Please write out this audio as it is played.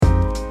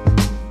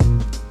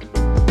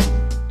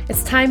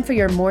It's time for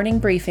your morning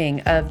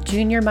briefing of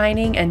junior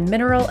mining and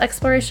mineral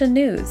exploration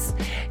news.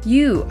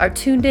 You are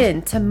tuned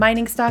in to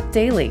Mining Stock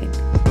Daily.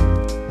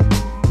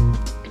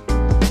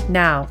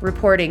 Now,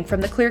 reporting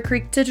from the Clear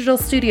Creek Digital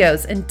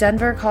Studios in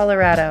Denver,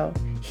 Colorado,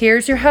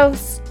 here's your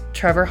host,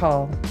 Trevor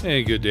Hall.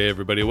 Hey, good day,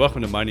 everybody.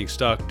 Welcome to Mining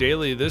Stock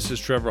Daily. This is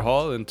Trevor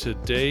Hall, and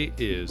today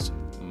is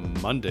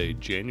Monday,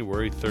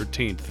 January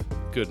 13th.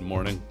 Good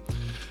morning.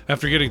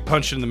 After getting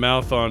punched in the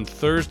mouth on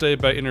Thursday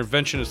by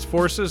interventionist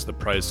forces, the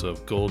price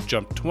of gold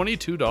jumped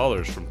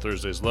 $22 from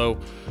Thursday's low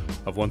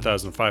of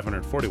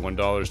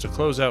 $1,541 to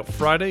close out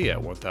Friday at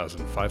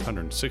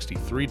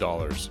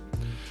 $1,563.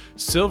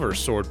 Silver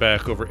soared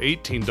back over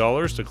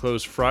 $18 to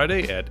close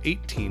Friday at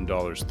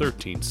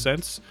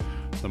 $18.13.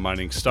 The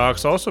mining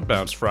stocks also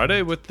bounced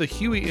Friday, with the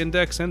Huey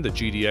Index and the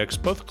GDX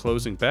both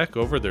closing back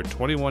over their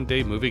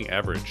 21-day moving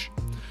average.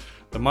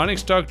 The Mining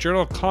Stock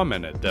Journal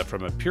commented that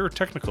from a pure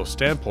technical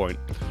standpoint,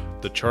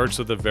 the charts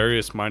of the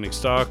various mining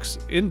stocks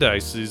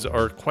indices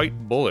are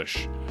quite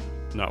bullish.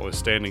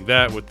 Notwithstanding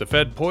that, with the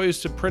Fed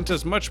poised to print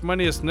as much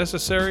money as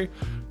necessary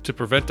to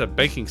prevent a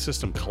banking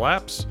system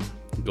collapse,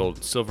 gold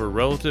and silver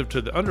relative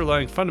to the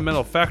underlying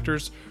fundamental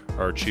factors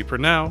are cheaper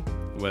now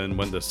when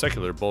the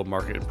secular bull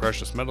market in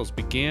precious metals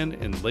began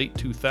in late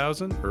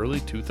 2000,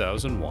 early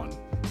 2001.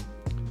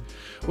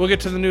 We'll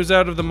get to the news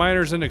out of the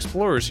miners and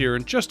explorers here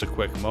in just a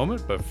quick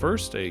moment, but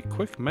first, a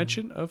quick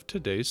mention of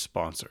today's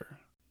sponsor.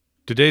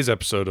 Today's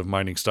episode of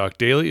Mining Stock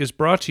Daily is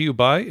brought to you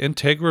by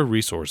Integra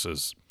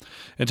Resources.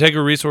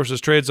 Integra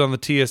Resources trades on the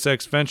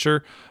TSX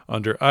Venture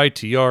under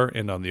ITR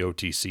and on the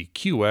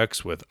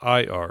OTCQX with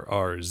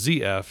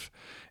IRRZF.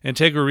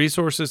 Integra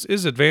Resources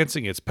is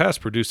advancing its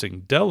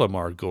past-producing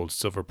Delamar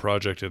gold-silver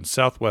project in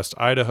southwest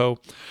Idaho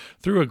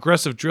through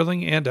aggressive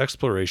drilling and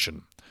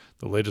exploration.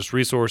 The latest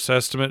resource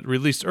estimate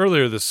released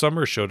earlier this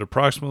summer showed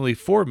approximately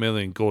 4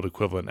 million gold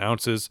equivalent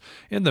ounces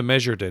in the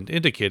measured and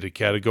indicated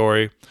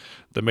category.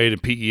 The maiden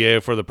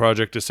PEA for the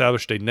project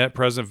established a net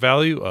present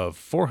value of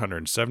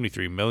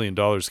 $473 million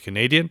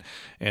Canadian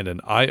and an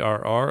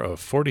IRR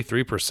of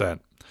 43%.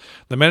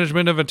 The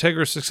management of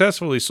Integra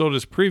successfully sold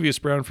its previous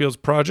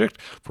brownfields project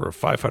for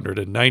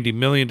 $590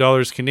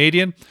 million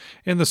Canadian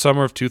in the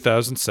summer of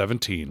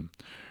 2017.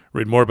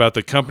 Read more about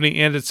the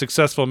company and its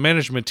successful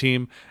management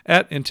team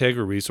at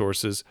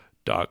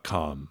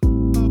integraresources.com.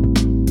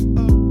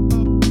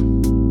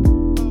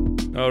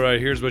 All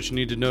right, here's what you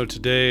need to know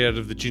today out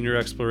of the junior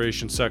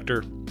exploration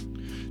sector.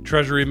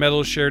 Treasury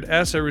Metals shared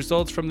asset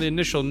results from the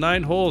initial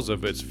 9 holes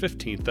of its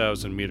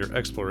 15,000-meter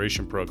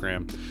exploration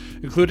program,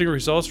 including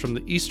results from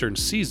the Eastern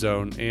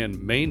C-Zone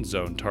and Main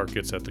Zone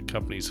targets at the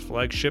company's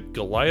flagship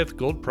Goliath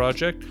Gold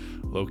Project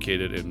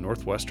located in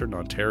northwestern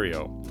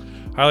Ontario.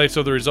 Highlights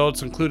of the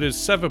results included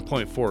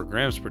 7.4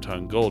 grams per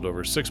ton gold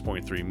over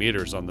 6.3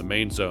 meters on the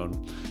Main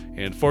Zone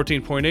and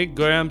 14.8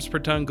 grams per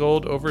ton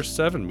gold over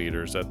 7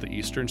 meters at the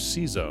Eastern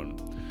C-Zone.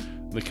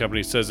 The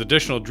company says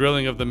additional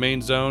drilling of the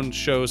Main Zone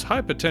shows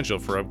high potential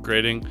for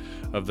upgrading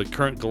of the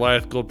current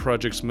Goliath Gold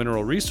Project's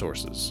mineral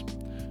resources.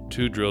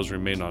 2 drills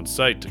remain on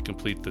site to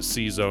complete the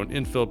C-Zone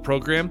infill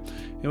program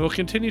and will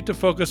continue to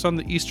focus on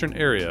the eastern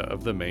area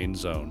of the Main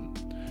Zone.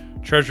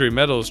 Treasury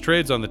Metals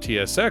trades on the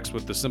TSX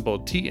with the symbol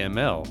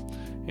TML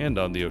and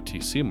on the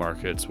OTC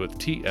markets with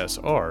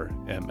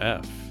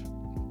TSRMF.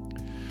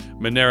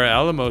 Minera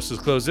Alamos has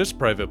closed its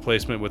private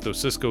placement with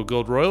Osisko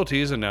Gold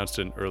Royalties announced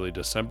in early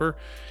December,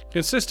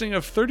 consisting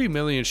of 30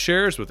 million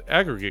shares with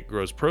aggregate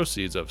gross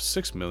proceeds of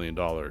 $6 million.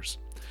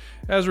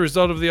 As a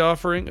result of the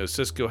offering,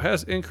 Osisko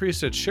has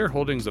increased its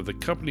shareholdings of the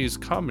company's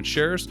common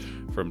shares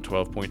from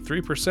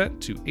 12.3%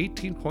 to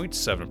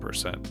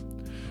 18.7%.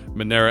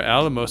 Minera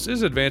Alamos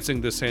is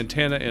advancing the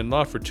Santana and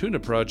La Fortuna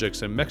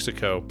projects in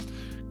Mexico.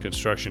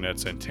 Construction at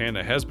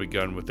Santana has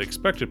begun with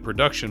expected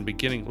production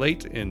beginning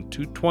late in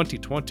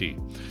 2020.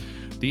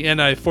 The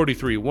NI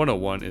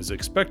 43-101 is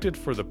expected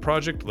for the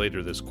project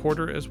later this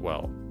quarter as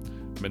well.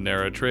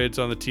 Minera trades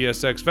on the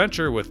TSX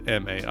Venture with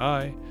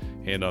MAI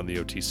and on the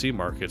OTC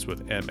markets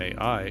with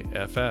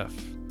MAIFF.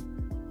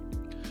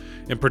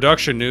 In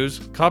production news,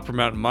 Copper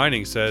Mountain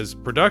Mining says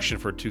production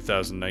for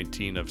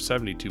 2019 of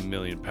 72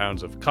 million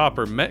pounds of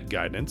copper met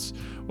guidance,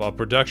 while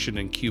production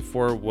in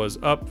Q4 was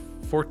up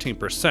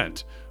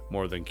 14%,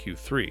 more than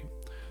Q3.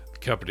 The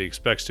company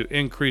expects to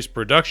increase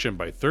production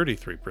by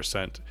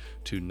 33%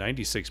 to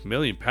 96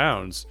 million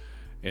pounds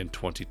in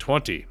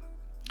 2020.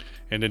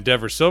 And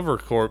Endeavour Silver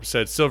Corp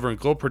said silver and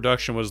gold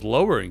production was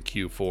lower in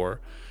Q4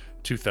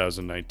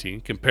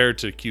 2019 compared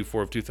to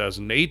Q4 of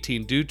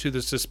 2018 due to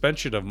the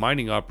suspension of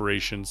mining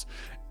operations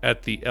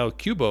at the El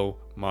Cubo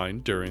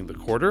mine during the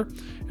quarter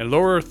and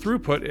lower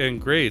throughput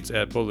and grades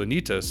at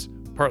Bolanitas,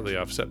 partly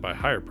offset by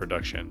higher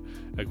production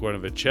at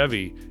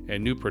Guanavichevi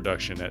and new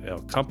production at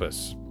El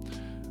Compass.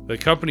 The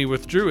company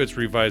withdrew its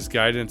revised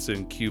guidance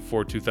in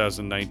Q4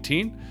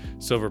 2019.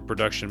 Silver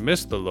production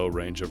missed the low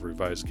range of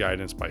revised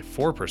guidance by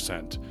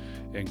 4%,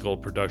 and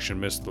gold production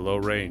missed the low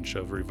range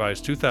of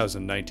revised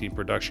 2019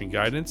 production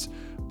guidance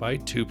by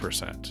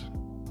 2%.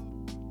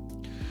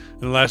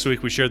 And last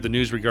week we shared the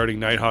news regarding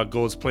Nighthawk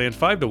Gold's planned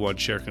 5-to-1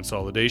 share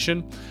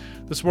consolidation.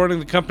 This morning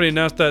the company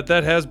announced that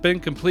has been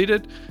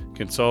completed,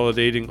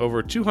 consolidating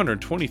over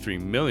 223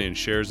 million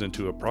shares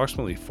into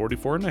approximately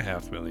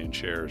 44.5 million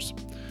shares.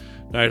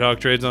 Nighthawk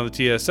trades on the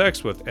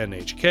TSX with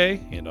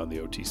NHK and on the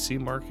OTC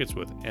markets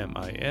with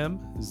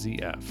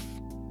MIMZF.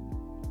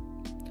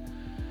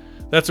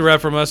 That's a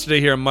wrap from us today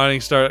here on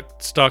Mining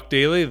Stock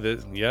Daily.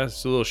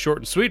 It's a little short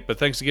and sweet, but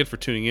thanks again for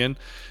tuning in.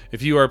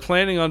 If you are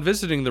planning on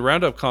visiting the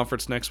Roundup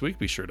Conference next week,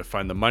 be sure to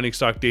find the Mining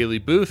Stock Daily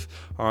booth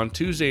on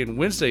Tuesday and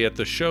Wednesday at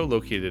the show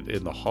located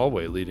in the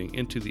hallway leading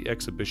into the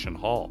exhibition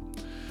hall.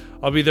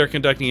 I'll be there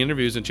conducting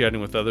interviews and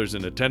chatting with others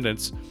in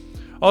attendance.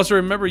 Also,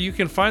 remember, you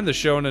can find the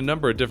show on a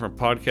number of different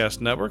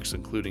podcast networks,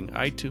 including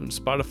iTunes,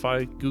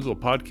 Spotify, Google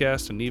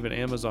Podcasts, and even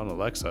Amazon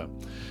Alexa.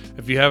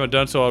 If you haven't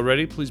done so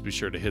already, please be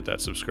sure to hit that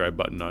subscribe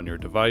button on your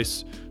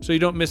device so you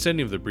don't miss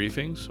any of the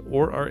briefings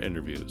or our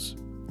interviews.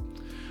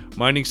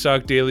 Mining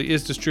Stock Daily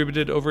is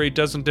distributed over a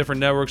dozen different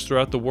networks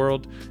throughout the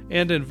world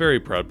and in very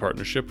proud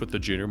partnership with the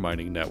Junior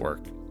Mining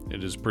Network.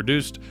 It is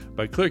produced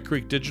by Clear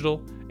Creek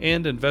Digital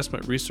and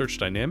Investment Research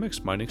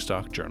Dynamics Mining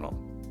Stock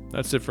Journal.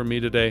 That's it for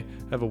me today.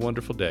 Have a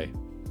wonderful day.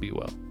 Be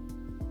well.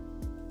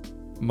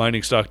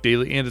 Mining Stock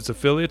Daily and its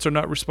affiliates are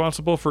not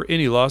responsible for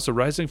any loss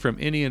arising from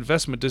any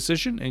investment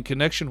decision in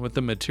connection with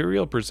the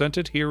material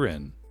presented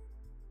herein.